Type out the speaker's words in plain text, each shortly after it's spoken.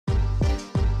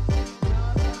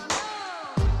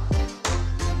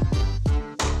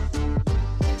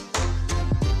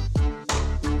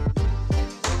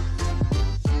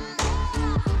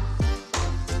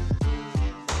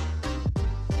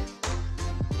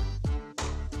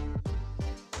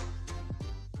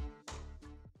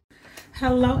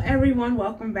Hello everyone,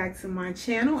 welcome back to my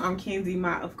channel. I'm Candy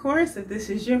Ma, of course. If this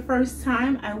is your first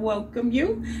time, I welcome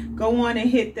you. Go on and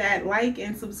hit that like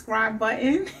and subscribe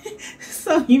button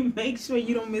so you make sure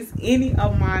you don't miss any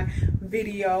of my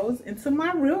videos. And to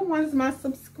my real ones, my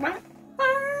subscribers,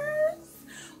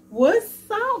 what's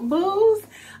up, boos?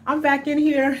 I'm back in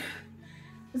here.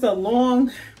 It's a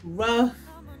long, rough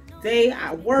day.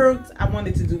 I worked. I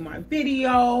wanted to do my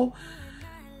video.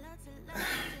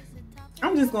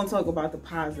 I'm just gonna talk about the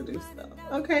positive stuff,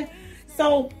 okay?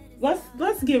 So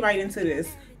let's get right into this.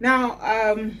 Now,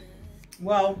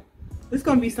 well, it's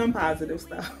gonna be some positive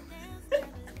stuff.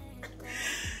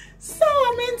 So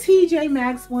I'm in TJ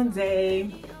Maxx one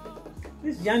day.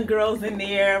 This young girl's in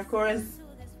there, of course.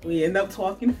 We end up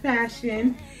talking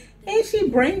fashion, and she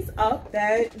brings up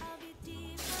that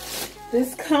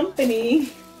this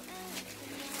company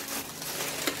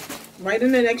right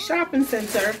in the next shopping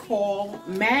center called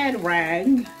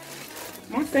Madrag.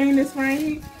 Am I saying this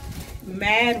right?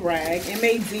 Madrag,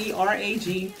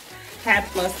 M-A-D-R-A-G, had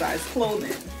plus size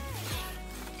clothing.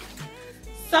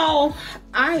 So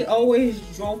I always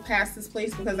drove past this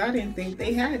place because I didn't think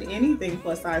they had anything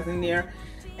plus size in there.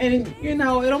 And you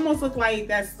know, it almost looked like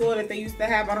that store that they used to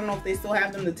have. I don't know if they still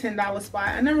have them, the $10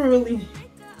 spot.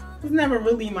 It was never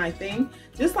really my thing.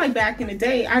 Just like back in the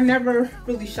day, I never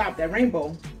really shopped at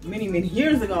Rainbow many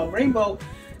years ago. Rainbow,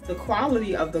 the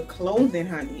quality of the clothing,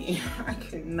 honey, I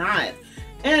could not.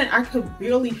 And I could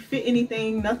barely fit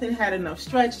anything. Nothing had enough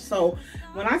stretch. So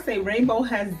when I say Rainbow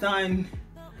has done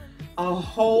a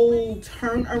whole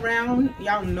turnaround,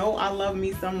 y'all know I love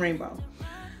me some Rainbow.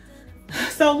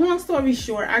 So long story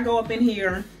short, I go up in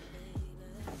here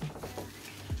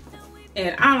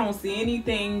and I don't see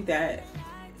anything that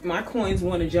my coins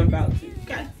want to jump out to.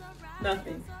 Okay,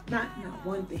 nothing, not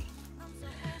one thing.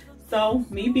 So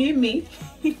me being me,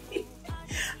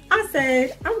 I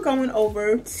said I'm going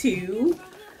over to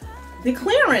the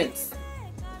clearance,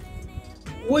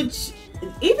 which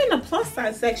even the plus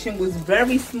size section was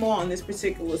very small in this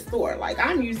particular store. Like,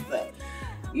 I'm used to,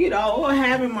 you know,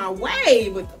 having my way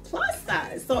with the plus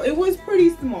size, so it was pretty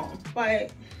small.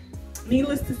 But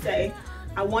needless to say,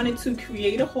 I wanted to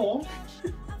create a haul.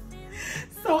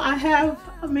 So I have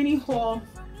a mini haul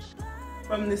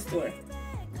from this store.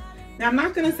 Now, I'm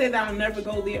not gonna say that I'll never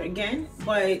go there again,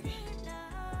 but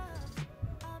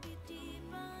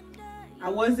I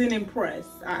wasn't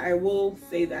impressed. I will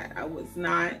say that I was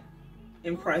not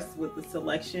impressed with the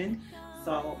selection.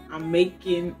 So I'm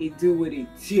making it do what it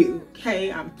do,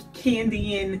 okay? I'm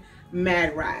candying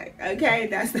Madrag, okay?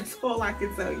 That's all I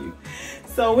can tell you.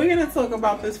 So we're gonna talk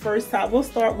about this first top. We'll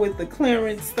start with the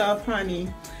clearance stuff,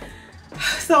 honey.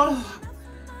 So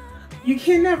you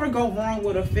can never go wrong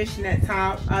with a fishnet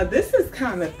top. This is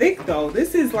kind of thick though.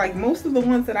 This is like, most of the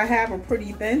ones that I have are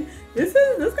pretty thin. This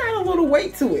got a little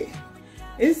weight to it.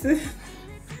 It's a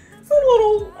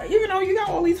little, even though you got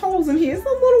all these holes in here, it's a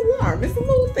little warm. It's a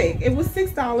little thick. It was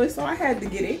 $6, so I had to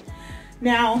get it.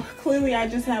 Now, clearly I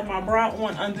just have my bra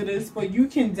on under this, but you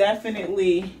can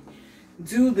definitely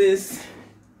do this.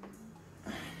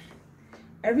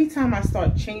 Every time I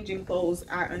start changing clothes,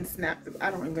 I unsnap them. I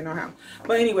don't even know how.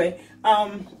 But anyway,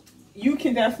 you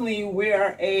can definitely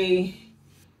wear a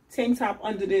tank top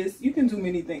under this. You can do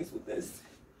many things with this.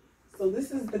 So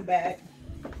this is the back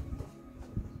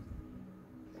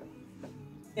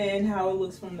and how it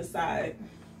looks from the side.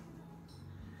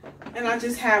 And I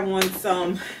just have on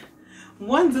some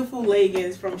wonderful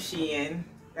leggings from Shein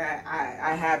that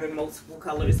I have in multiple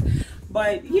colors.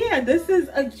 But yeah, this is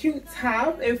a cute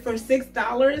top, and for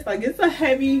 $6, like, it's a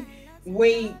heavy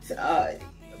weight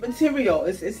material.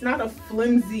 It's not a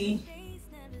flimsy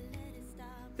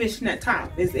fishnet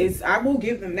top. I will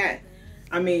give them that.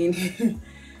 I mean,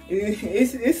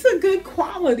 it's a good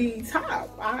quality top.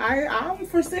 I'm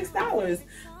for $6.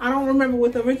 I don't remember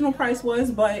what the original price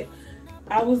was, but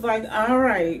I was like, all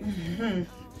right.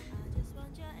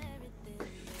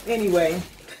 Anyway,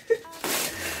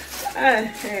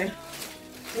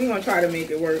 we're gonna try to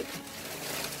make it work.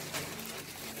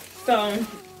 So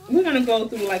we're gonna go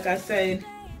through, like I said,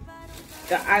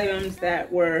 the items that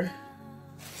were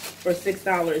for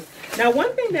 $6. Now,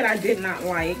 one thing that I did not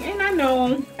like, and I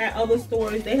know at other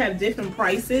stores they have different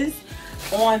prices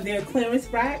on their clearance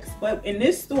racks, but in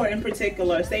this store in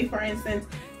particular, say for instance,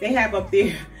 they have up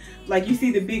there, like, you see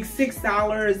the big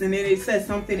 $6 and then it says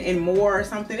something and more or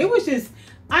something. It was just,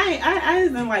 I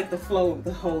didn't like the flow of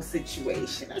the whole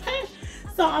situation, okay?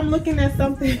 So I'm looking at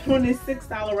something on this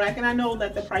 $6 rack, and I know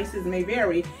that the prices may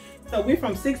vary. So we're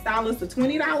from $6 to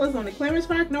 $20 on the clearance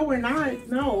rack? No, we're not.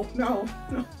 No.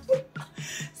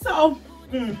 So,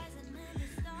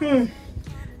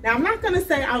 Now, I'm not gonna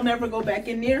say I'll never go back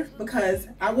in there because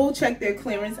I will check their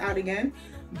clearance out again,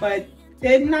 but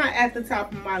they're not at the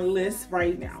top of my list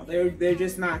right now. They're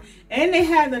just not. And they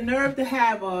had the nerve to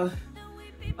have a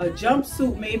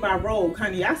jumpsuit made by Rogue,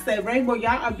 honey. I said, Rainbow,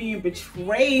 y'all are being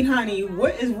betrayed, honey.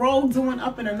 What is Rogue doing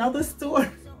up in another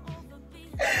store?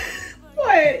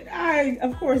 But I,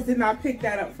 of course, did not pick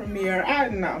that up from there.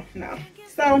 No.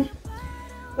 So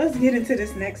let's get into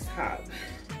this next top.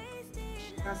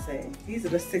 I say these are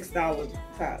the $6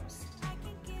 tops.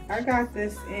 I got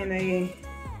this in a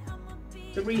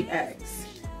 3X.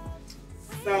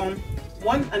 So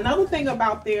another thing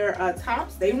about their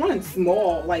tops, they run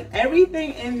small. Like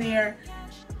everything in there,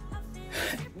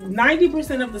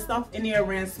 90% of the stuff in there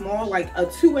ran small. Like a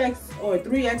 2X or a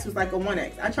 3X was like a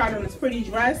 1X. I tried on this pretty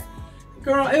dress,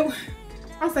 girl.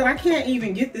 I said I can't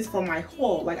even get this for my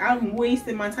haul. Like I'm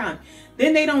wasting my time.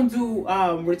 Then they don't do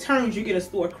returns. You get a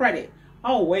store credit.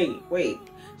 Oh wait.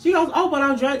 She goes, oh, but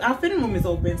our fitting room is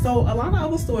open. So a lot of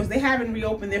other stores, they haven't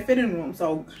reopened their fitting room.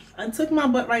 So I took my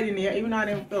butt right in there, even though I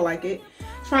didn't feel like it.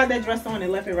 Tried that dress on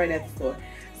and left it right at the store.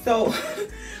 So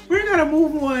we're gonna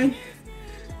move on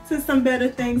to some better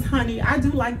things, honey. I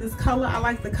do like this color. I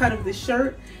like the cut of the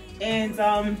shirt. And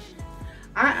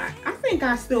I think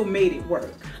I still made it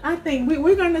work. I think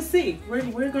we're gonna see.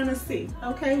 We're gonna see.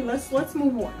 Okay, let's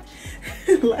move on.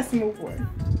 Let's move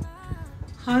on.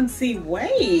 Hunty,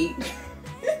 wait.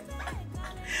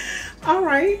 All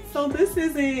right, so this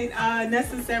isn't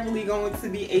necessarily going to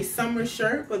be a summer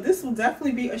shirt, but this will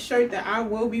definitely be a shirt that I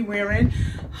will be wearing.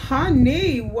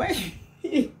 Honey, wait.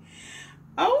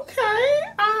 Okay.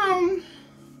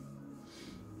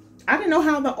 I didn't know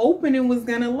how the opening was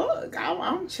gonna look.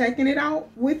 I'm checking it out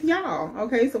with y'all.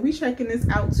 Okay, so we checking this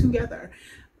out together.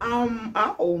 I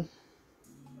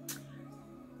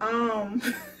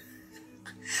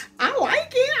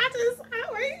like it.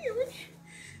 I like it.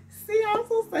 See, I'm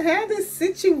supposed to have this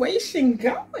situation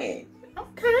going.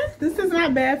 Okay, this is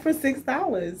not bad for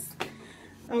 $6.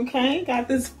 Okay, got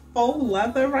this faux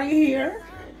leather right here.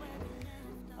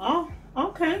 Oh,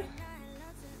 okay.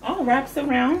 Oh, wraps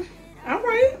around. All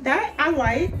right, that I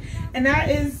like. And that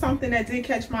is something that did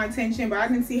catch my attention, but I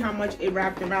didn't see how much it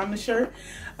wrapped around the shirt.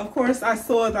 Of course, I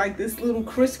saw like this little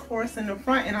crisscross in the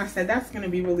front, and I said, that's gonna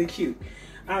be really cute.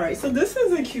 All right, so this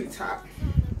is a cute top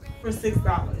for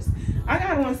 $6. I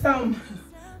got on some,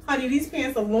 honey, these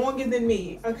pants are longer than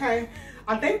me, okay?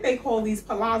 I think they call these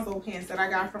palazzo pants that I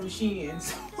got from Shein.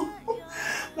 So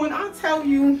when I tell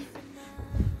you,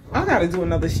 I gotta do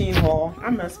another Shein haul.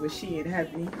 I mess with Shein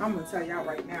heavy. I'm gonna tell y'all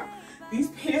right now. These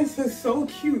pants are so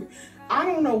cute. I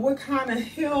don't know what kind of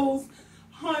heels,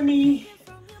 honey,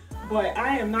 but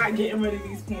I am not getting rid of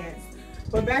these pants.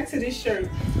 But back to this shirt.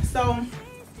 So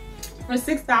for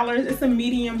 $6, it's a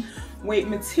medium weight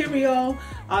material.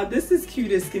 This is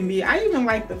cute as can be. I even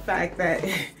like the fact that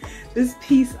this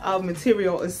piece of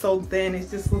material is so thin, it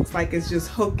just looks like it's just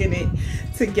hooking it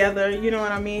together, you know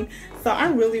what I mean? So I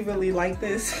really like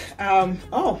this.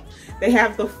 Oh, they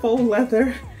have the faux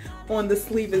leather on the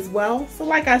sleeve as well. So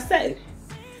like I said,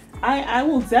 I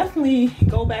will definitely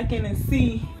go back in and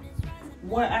see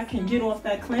what I can get off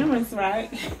that clearance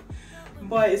rack.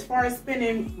 But as far as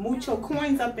spending mucho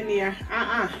coins up in there,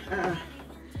 I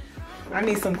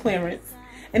need some clearance.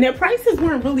 And their prices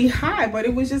weren't really high, but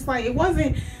it was just like, it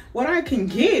wasn't what I can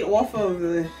get off of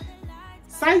the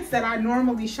sites that I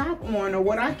normally shop on, or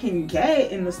what I can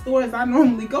get in the stores I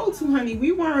normally go to, honey.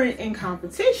 We weren't in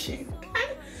competition,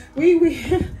 okay?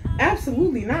 We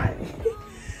absolutely not.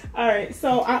 All right,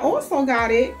 so I also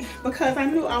got it because I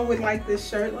knew I would like this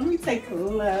shirt. Let me take a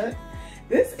look.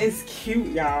 This is cute,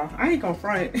 y'all. I ain't gonna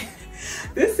front.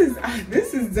 This is,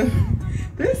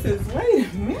 wait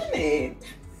a minute.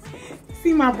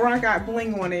 See, my bra got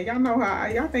bling on it. Y'all know how,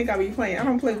 y'all think I be playing. I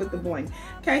don't play with the bling.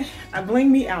 Okay, I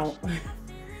bling me out.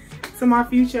 To my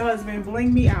future husband,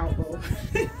 bling me out, bro.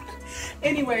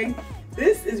 Anyway,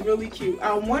 this is really cute.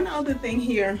 One other thing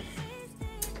here.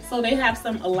 So they have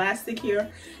some elastic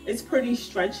here. It's pretty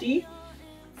stretchy.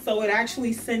 So it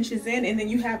actually cinches in, and then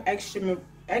you have extra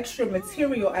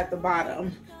material at the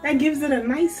bottom. That gives it a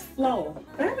nice flow.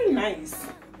 Very nice.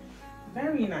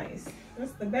 Very nice.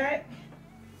 That's the back.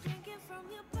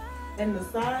 And the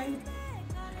side.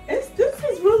 This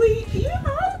is really, you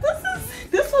know,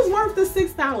 this was worth the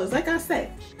 $6. Like I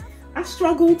said, I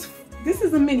struggled. This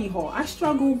is a mini haul. I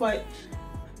struggle, but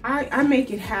I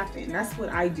make it happen. That's what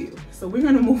I do. So we're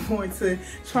gonna move on to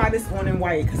try this on in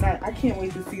white, because I can't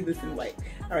wait to see this in white.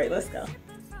 All right, let's go.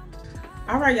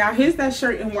 All right, y'all, here's that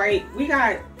shirt in white. We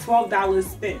got $12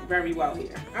 spent very well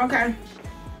here, okay?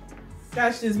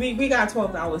 That's just, we got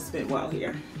 $12 spent well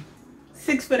here.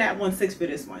 6 for that one, 6 for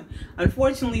this one.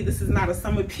 Unfortunately, this is not a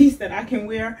summer piece that I can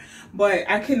wear, but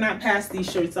I cannot pass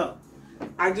these shirts up.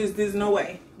 There's no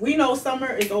way. We know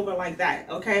summer is over like that,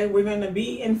 okay? We're gonna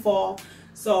be in fall.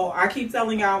 So I keep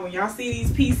telling y'all, when y'all see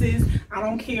these pieces, I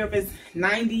don't care if it's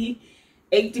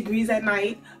 98 degrees at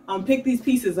night, pick these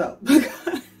pieces up.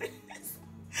 Because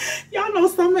y'all know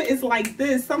summer is like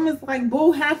this. Summer's like,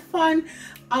 boo, have fun.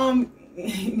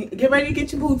 Get ready to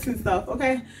get your boots and stuff,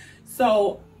 okay?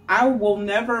 So I will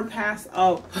never pass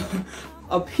up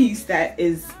a piece that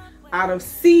is out of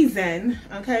season,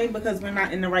 okay, because we're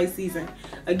not in the right season.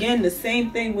 Again, the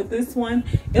same thing with this one.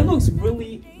 It looks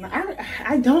really,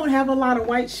 I don't have a lot of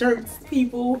white shirts,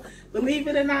 people, believe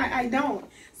it or not, I don't.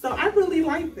 So I really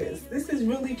like this. This is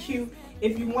really cute.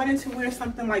 If you wanted to wear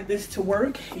something like this to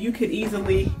work, you could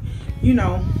easily, you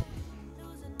know,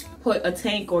 put a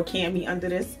tank or cami under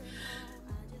this.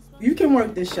 You can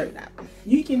work this shirt out.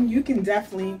 You can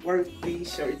definitely work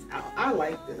these shirts out. I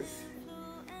like this.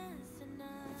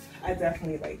 I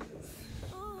definitely like this.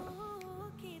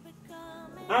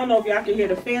 I don't know if y'all can hear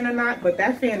the fan or not, but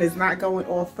that fan is not going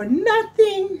off for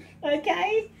nothing,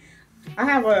 okay? I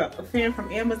have a fan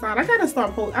from Amazon. I gotta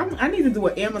start posting. I need to do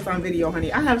an Amazon video,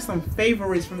 honey. I have some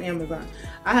favorites from Amazon.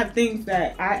 I have things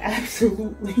that I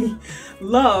absolutely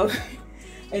love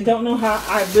and don't know how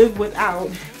I live without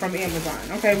from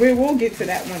Amazon. Okay, we'll get to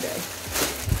that one day.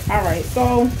 All right,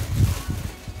 so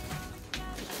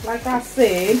like I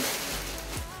said,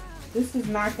 this is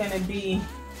not gonna be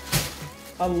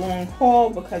a long haul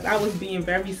because I was being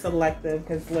very selective.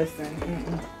 Because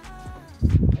listen,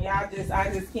 I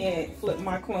just can't flip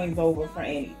my coins over for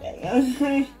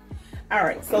anything. All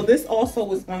right, so this also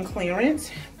was on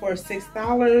clearance for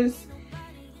 $6.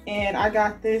 And I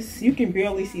got this. You can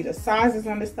barely see the sizes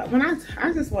on this stuff. When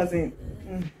I just wasn't.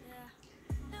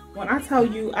 When I tell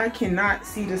you I cannot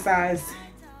see the size,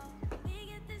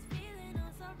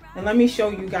 and let me show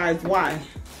you guys why.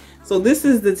 So this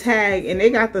is the tag, and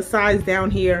they got the size down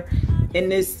here in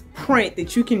this print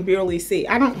that you can barely see.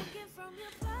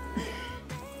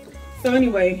 So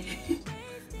anyway,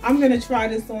 I'm gonna try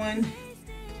this on.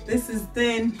 This is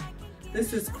thin.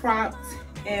 This is cropped,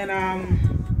 and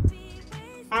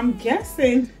I'm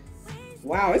guessing,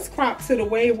 wow, it's cropped to the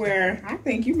way where I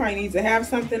think you might need to have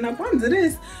something up under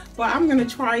this, but I'm gonna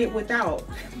try it without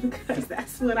because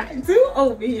that's what I do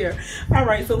over here. All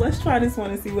right, so let's try this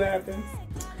one and see what happens.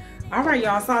 All right,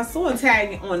 y'all, so I saw a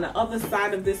tag on the other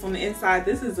side of this on the inside.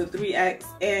 This is a 3X,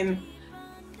 and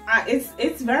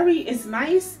it's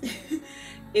nice.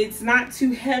 It's not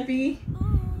too heavy,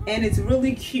 and it's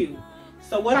really cute.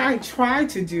 So what I tried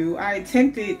to do, I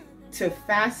attempted to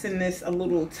fasten this a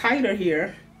little tighter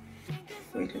here.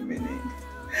 Wait a minute.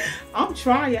 I'm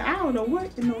trying. I don't know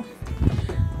what, you know.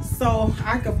 So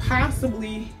I could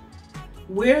possibly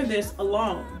wear this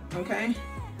alone, okay?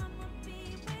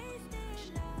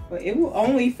 But it will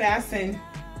only fasten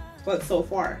but so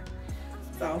far.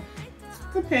 So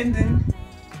depending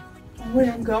on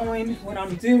where I'm going, what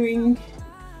I'm doing,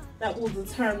 that will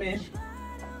determine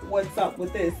what's up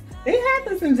with this. They have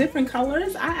this in different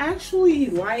colors. I actually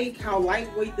like how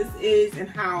lightweight this is and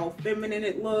how feminine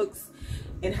it looks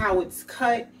and how it's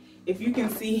cut. If you can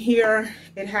see here,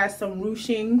 it has some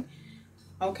ruching,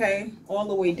 okay, all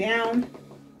the way down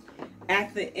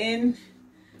at the end.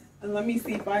 And let me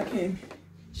see if I can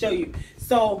show you.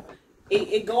 So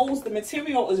it goes, the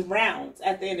material is round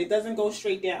at the end. It doesn't go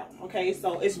straight down, okay?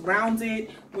 So it's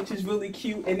rounded, which is really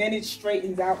cute, and then it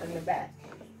straightens out in the back.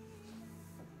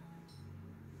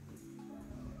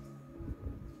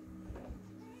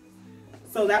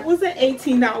 So that was an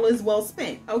 $18 well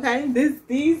spent, okay?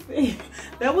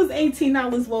 That was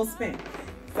 $18 well spent.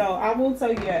 So I will tell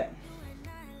you that.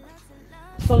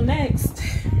 So next,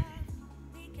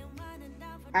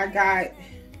 I got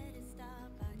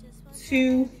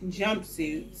 2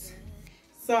 jumpsuits.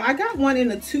 So I got one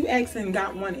in a 2X and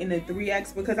got one in a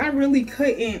 3X because I really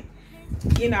couldn't,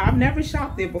 you know, I've never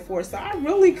shopped there before, so I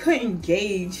really couldn't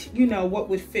gauge, you know, what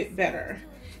would fit better.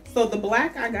 So the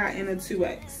black I got in a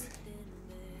 2X.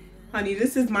 Honey,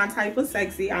 this is my type of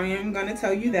sexy. I am gonna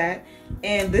tell you that.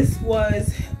 And this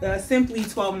was simply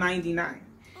 $12.99.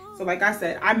 So like I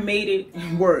said, I made it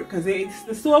work because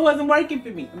the store wasn't working for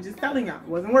me. I'm just telling y'all, it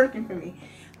wasn't working for me.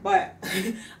 But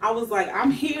I was like,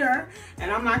 I'm here and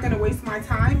I'm not gonna waste my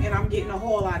time, and I'm getting a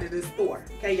haul out of this store.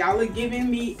 Okay, y'all are giving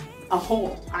me a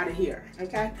haul out of here,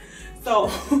 okay?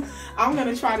 So I'm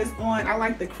gonna try this on. I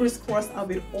like the crisscross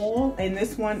of it all. And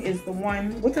this one is the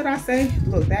one, what did I say?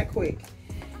 Look, that quick.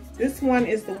 This one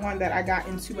is the one that I got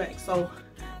in 2X. So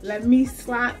let me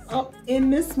slide up in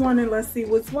this one and let's see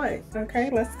what's what. Okay,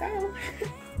 let's go.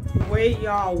 Wait,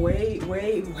 y'all, wait.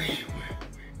 Wait,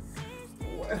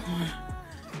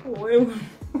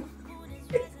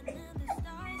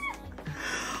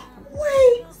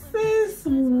 sis,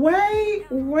 wait,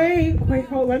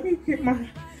 hold, let me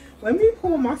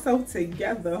pull myself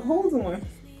together. Hold on.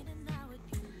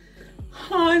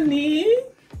 Honey,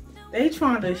 they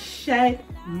trying to shake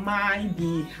my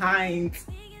behind.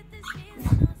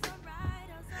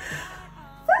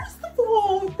 First of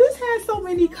all, this has so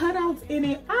many cutouts in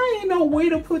it. I ain't know where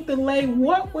to put the leg.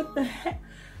 What the heck?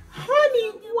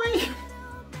 Honey, wait.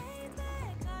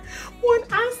 When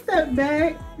I step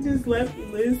back, just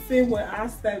listen, when I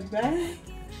step back,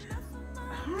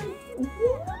 honey,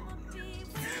 what?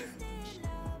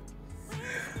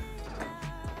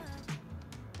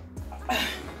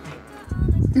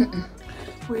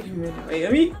 Wait a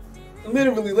minute,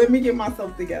 wait, let me get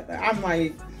myself together. I'm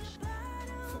like,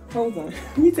 hold on,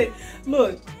 let me take,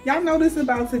 look, y'all know this is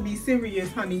about to be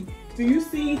serious, honey. Do you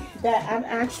see that I've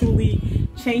actually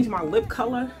changed my lip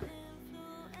color?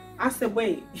 I said,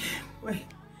 wait,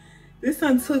 this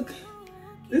one took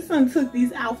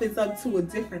these outfits up to a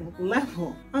different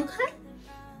level, okay?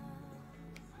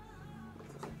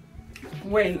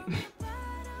 Wait,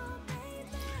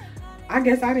 I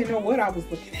guess I didn't know what I was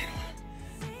looking at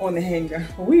on the hanger.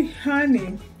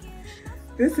 Honey,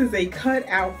 this is a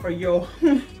cutout for your,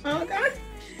 okay?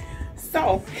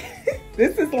 So,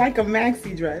 this is like a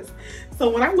maxi dress. So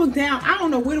when I look down, I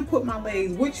don't know where to put my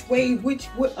legs, which way,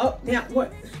 what, up, down,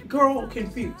 what, girl,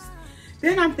 confused.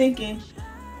 Then I'm thinking,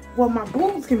 well, my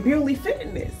boobs can barely fit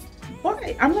in this. But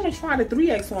I'm gonna try the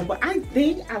 3X one, but I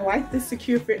think I like the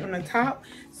secure fit on the top.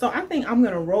 So I think I'm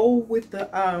gonna roll with the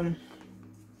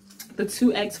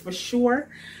 2X for sure.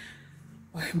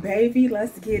 But baby,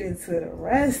 let's get into the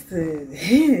rest of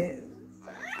this.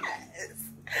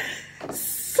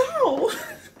 So,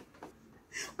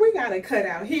 we got a cut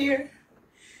out here.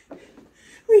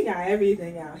 We got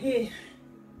everything out here.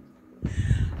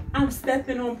 I'm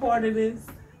stepping on part of this.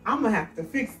 I'm gonna have to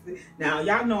fix it. Now,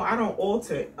 y'all know I don't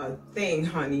alter a thing,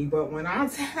 honey, but when I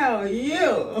tell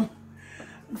you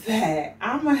that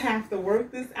I'm gonna have to work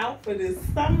this out for this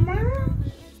summer,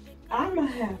 I'm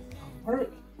gonna have to work.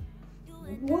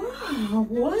 Wow,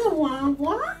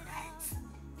 what?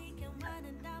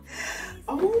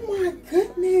 Oh my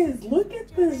goodness, look at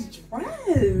this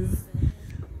dress.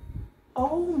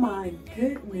 Oh my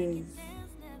goodness.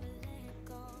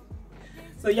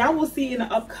 So y'all will see in the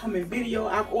upcoming video,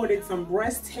 I've ordered some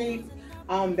breast tape.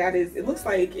 It looks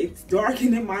like it's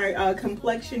darkening my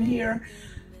complexion here.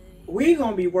 We're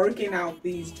gonna be working out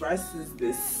these dresses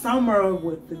this summer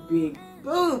with the big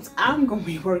boobs. I'm gonna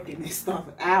be working this stuff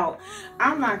out.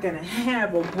 I'm not gonna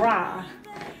have a bra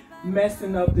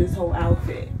messing up this whole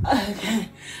outfit. Okay.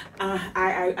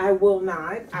 I will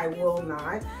not.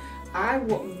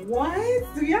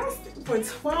 What? Do y'all, for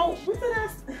 12, what did I,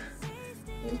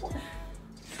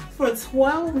 for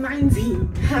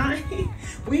 $12.99,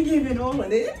 we giving all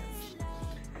of this?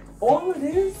 All of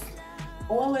this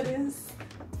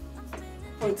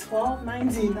for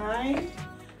 $12.99?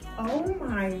 Oh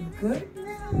my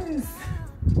goodness.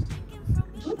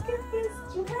 Look at this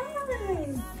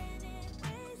dress.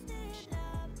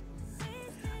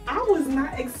 I was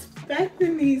not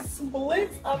expecting these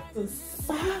splits up the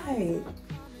side,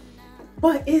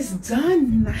 but it's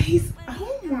done nice.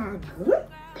 Oh my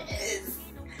goodness.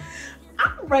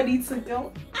 I'm ready to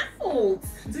go out.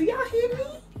 Do y'all hear me?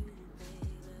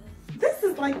 This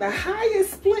is like the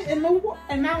highest split in the world,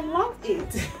 and I love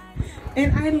it.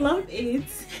 And I love it.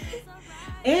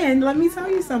 And let me tell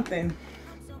you something.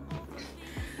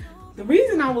 The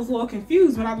reason I was a little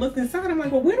confused when I looked inside, I'm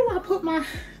like, well, where do I put my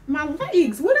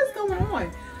legs? What is going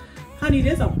on? Honey,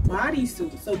 there's a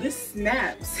bodysuit, so this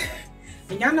snaps.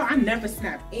 And y'all know I never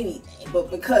snap anything, but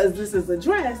because this is a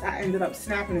dress, I ended up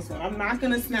snapping this one. I'm not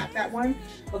gonna snap that one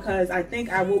because I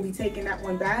think I will be taking that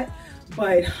one back.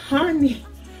 But honey,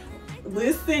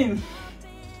 listen,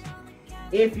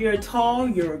 if you're tall,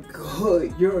 you're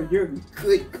good. You're good.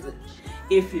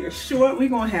 If you're short, we're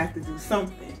gonna have to do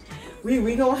something.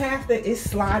 We gonna have to, it's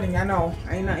sliding, I know.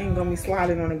 Ain't nothing gonna be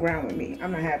sliding on the ground with me.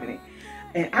 I'm not having it.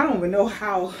 And I don't even know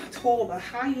how tall the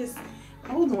highest,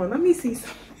 hold on, let me see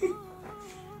something.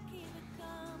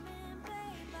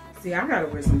 See, I gotta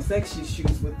wear some sexy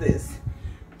shoes with this.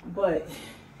 But,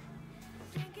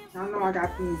 y'all know I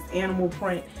got these animal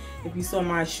print. If you saw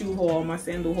my shoe haul, my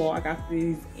sandal haul, I got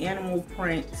these animal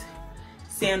print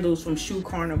sandals from Shoe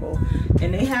Carnival,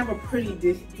 and they have a pretty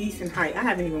decent height. I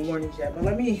haven't even worn it yet, but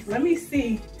let me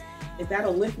see if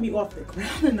that'll lift me off the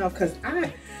ground enough, because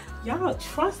y'all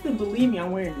trust and believe me,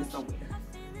 I'm wearing this somewhere.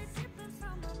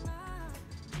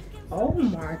 Oh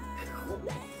my God.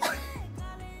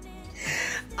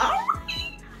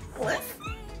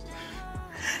 Listen.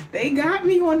 They got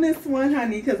me on this one,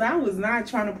 honey, because I was not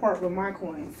trying to part with my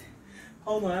coins.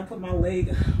 Hold on, I put my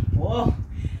leg. Whoa,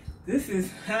 this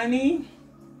is, honey.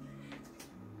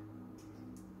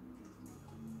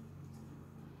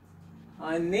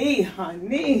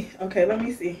 Honey. Okay, let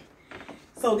me see.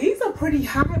 So these are pretty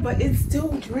high, but it's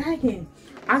still dragging.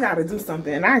 I gotta do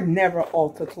something. And I never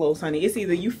alter clothes, honey. It's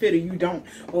either you fit or you don't.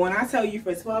 But when I tell you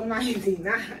for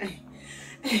 $12.99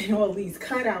 and all these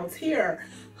cutouts here,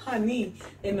 honey,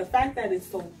 and the fact that it's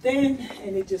so thin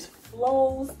and it just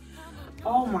flows,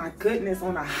 oh my goodness,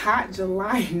 on a hot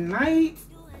July night,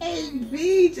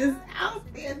 AB just out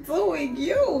there doing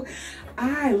you.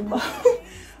 I love,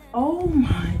 oh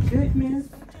my goodness.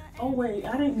 Oh wait,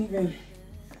 I didn't even,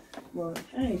 well,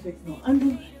 I ain't fixing no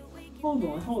under. Hold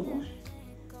on.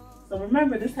 So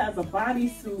remember, this has a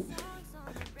bodysuit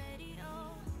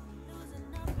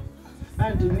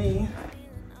underneath.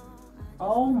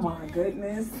 Oh my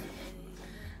goodness.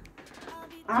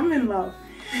 I'm in love.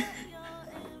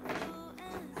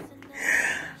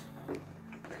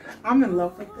 I'm in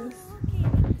love with this.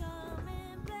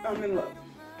 I'm in love.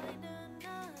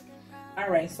 All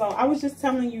right, so I was just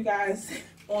telling you guys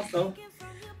also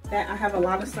that I have a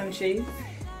lot of sunshades.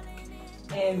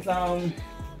 And I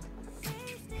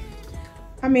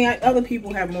mean, other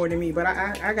people have more than me, but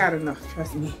I got enough,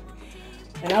 trust me.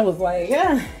 And I was like,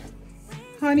 yeah,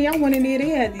 honey, I went in there. They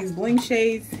had these bling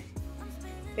shades.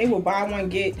 They would buy one,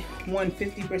 get one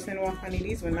 50% off, honey.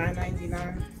 These were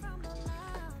 $9.99.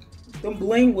 The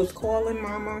bling was calling,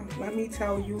 mama. Let me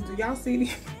tell you. Do y'all see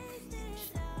these?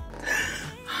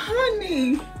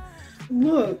 Honey,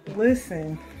 look,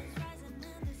 listen.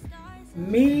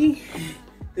 Me,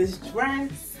 this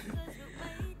dress.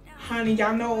 Honey,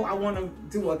 y'all know I want to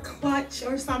do a clutch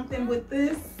or something with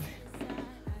this.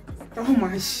 Throw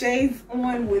my shades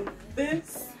on with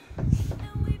this.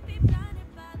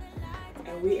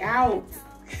 And we out.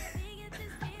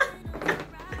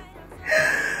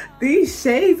 These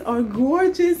shades are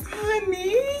gorgeous,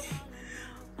 honey.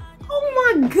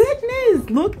 Oh my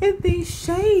goodness. Look at these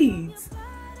shades.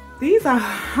 These are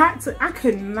hot. I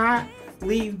could not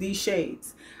leave these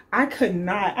shades. I could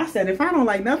not. I said, if I don't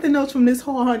like nothing else from this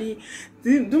haul, honey,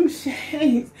 them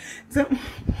shades. What?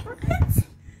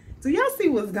 Do y'all see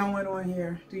what's going on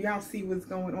here? Do y'all see what's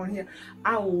going on here?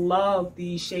 I love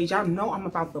these shades. Y'all know I'm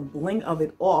about the bling of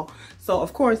it all. So,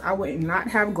 of course, I would not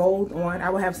have gold on.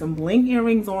 I would have some bling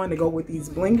earrings on to go with these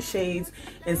bling shades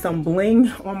and some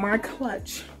bling on my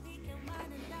clutch.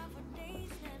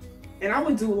 And I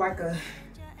would do like a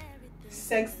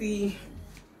sexy,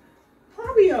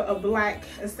 probably a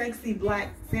sexy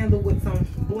black sandal with some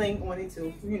bling on it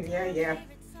too. Yeah.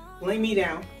 Bling me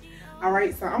down. All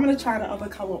right, so I'm gonna try the other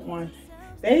color on.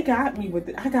 They got me with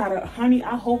it. I got a, honey,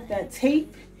 I hope that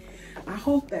tape I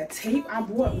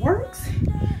bought works.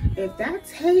 If that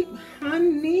tape,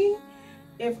 honey,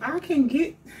 if I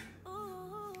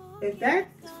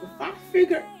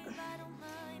figure,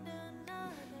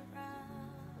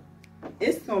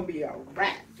 it's gonna be a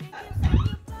wrap.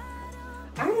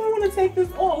 I don't want to take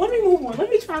this off. Let me move on.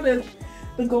 Let me try the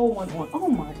gold one on. Oh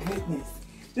my goodness.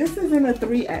 This is in a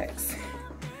 3X.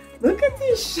 Look at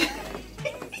this shit.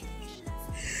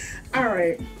 All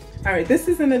right. This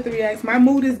is in a 3X. My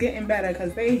mood is getting better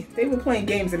because they were playing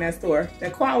games in that store. The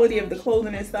quality of the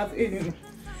clothing and stuff.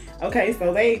 Okay,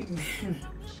 so they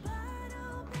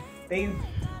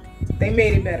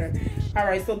made it better. All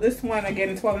right, so this one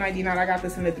again, $12.99. I got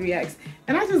this in the 3X,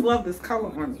 and I just love this color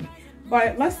on me.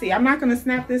 But let's see. I'm not gonna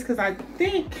snap this because I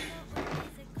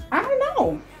don't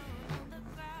know.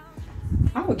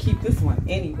 I would keep this one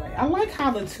anyway. I like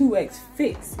how the 2X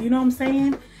fits. You know what I'm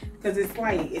saying? Because it's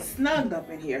like it's snugged up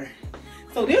in here.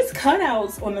 So there's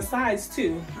cutouts on the sides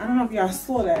too. I don't know if y'all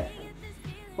saw that,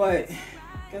 but I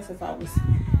guess if I was,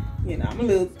 I'm a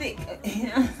little thick.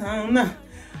 I don't know.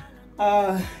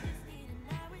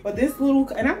 But this little,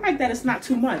 and I like that it's not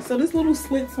too much. So this little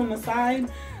slits on the side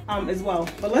as well.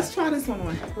 But let's try this one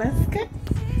on. Let's go.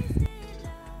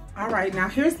 All right, now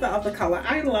here's the other color.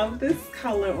 I love this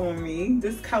color on me.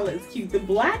 This color is cute. The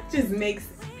black just makes,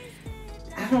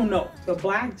 I don't know. The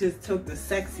black just took the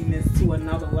sexiness to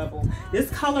another level. This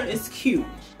color is cute.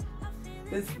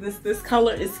 This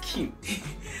color is cute.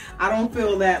 I don't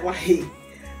feel that like,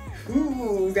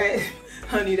 ooh,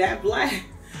 honey, that black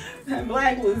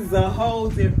was a whole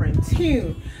different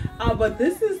tune. But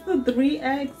this is the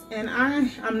 3X, and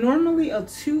I'm normally a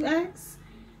 2X,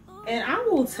 and I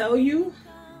will tell you,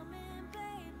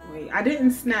 wait, I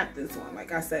didn't snap this one,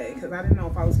 like I said, because I didn't know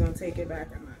if I was going to take it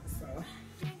back or not.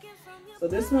 So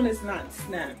this one is not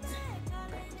snapped.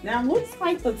 Now, looks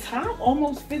like the top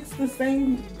almost fits the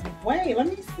same way. Let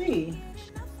me see.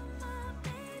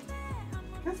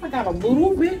 Guess I got a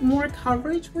little bit more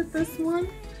coverage with this one.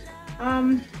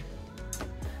 I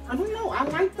don't know. I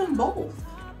like them both.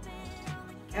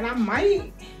 And I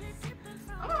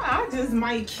just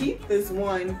might keep this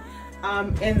one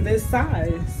in this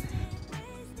size.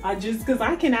 Because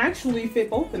I can actually fit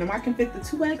both of them. I can fit the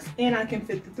 2X and I can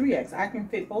fit the 3X. I can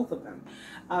fit both of them,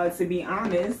 to be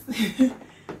honest.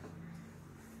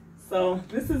 So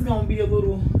this is going to be a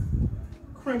little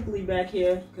crimply back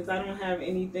here because I don't have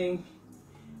anything,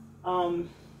 oh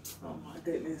my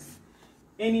goodness,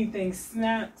 anything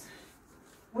snapped.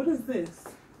 What is this?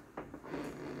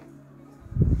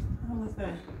 What was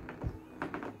that?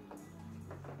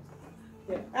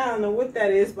 Yeah, I don't know what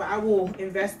that is, but I will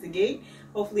investigate.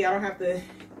 Hopefully I don't have to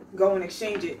go and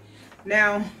exchange it.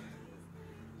 Now,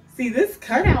 see, this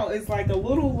cutout is like a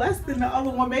little less than the other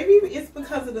one. Maybe it's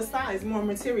because of the size, more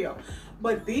material.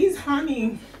 But these,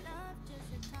 honey,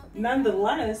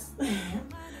 nonetheless,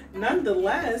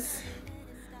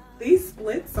 these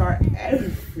splits are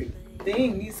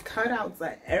everything. These cutouts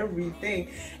are everything.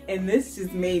 And this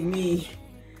just made me,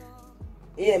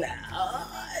 you know,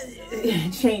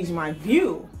 change my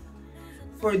view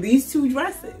for these two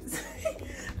dresses.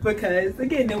 Because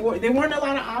again, there weren't a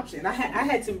lot of options. I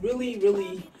had to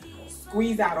really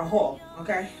squeeze out a haul.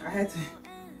 Okay, I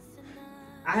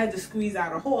had to squeeze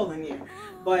out a haul in here.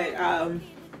 But I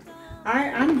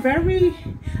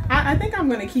think I'm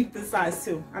gonna keep this size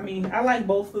too. I mean, I like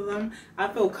both of them. I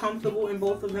feel comfortable in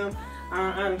both of them.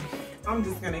 I'm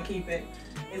just gonna keep it.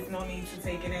 There's no need to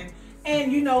take it in.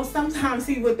 And you know, sometimes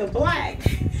see with the black,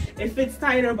 it fits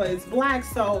tighter, but it's black,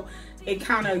 so it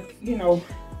kind of, you know,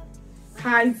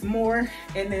 hides more.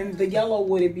 And then the yellow,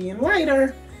 with it being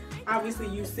lighter, obviously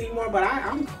you see more. But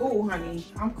I'm cool, honey.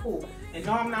 I'm cool. And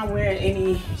no, I'm not wearing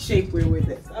any shapewear with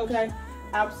this. Okay,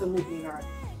 absolutely not.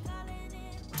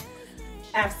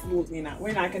 Absolutely not.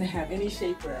 We're not gonna have any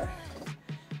shapewear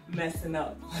messing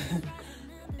up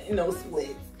no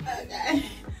splits. Okay,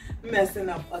 messing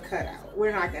up a cutout.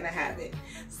 We're not gonna have it.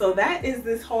 So that is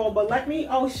this haul. But let me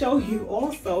show you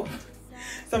also.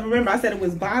 So remember, I said it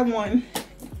was buy one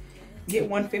get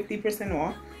one 50%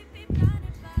 off.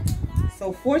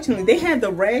 So fortunately, they had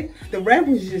the red. The red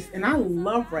was just, and I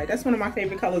love red. That's one of my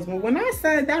favorite colors. But when I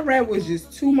said that red was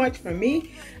just too much for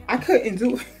me, I couldn't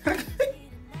do it.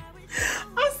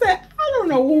 I said, I don't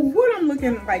know what I'm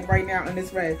looking like right now in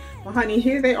this red. But honey,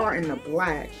 here they are in the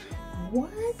black. What?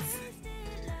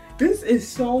 This is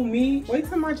so me. Wait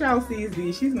till my child sees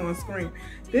these. She's gonna scream.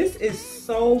 This is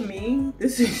so me.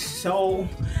 This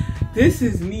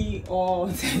is me all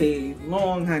day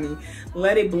long, honey.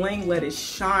 Let it bling, let it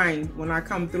shine when I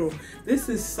come through. This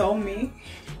is so me.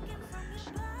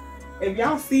 If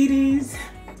y'all see these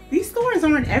stores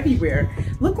aren't everywhere.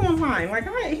 Look online. Like,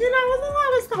 there's a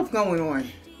lot of stuff going on.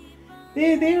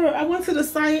 I went to the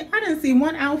site. I didn't see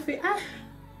one outfit. I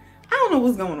don't know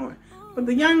what's going on. But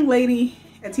the young lady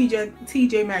at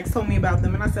TJ Maxx told me about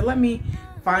them, and I said, let me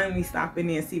finally stop in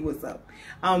there and see what's up.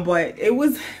 But it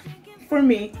was, for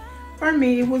me,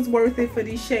 it was worth it for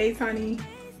these shades, honey.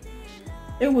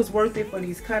 It was worth it for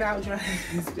these cutout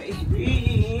dresses,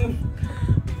 baby.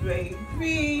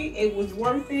 Baby, it was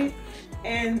worth it.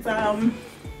 And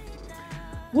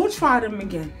we'll try them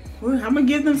again. I'm gonna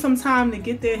give them some time to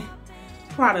get their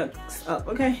products up,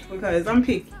 okay? Because I'm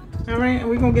picky, all right? And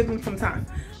we're gonna give them some time.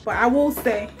 But I will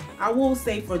say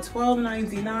for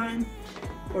 $12.99,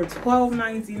 for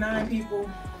 $12.99, people,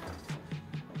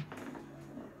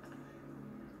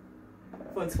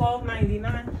 for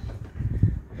 $12.99,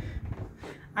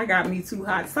 I got me 2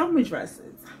 hot summer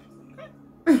dresses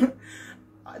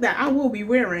that I will be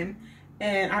wearing.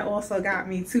 And I also got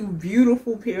me 2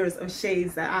 beautiful pairs of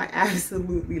shades that I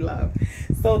absolutely love.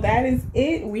 So that is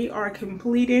it. We are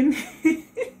completing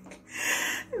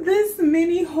this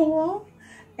mini haul.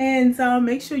 And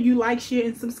make sure you like, share,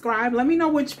 and subscribe. Let me know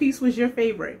which piece was your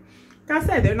favorite. Like I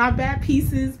said, they're not bad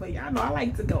pieces, but y'all know I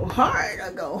like to go hard.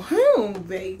 I go home,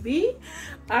 baby.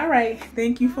 All right.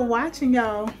 Thank you for watching,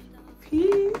 y'all.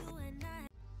 Peace.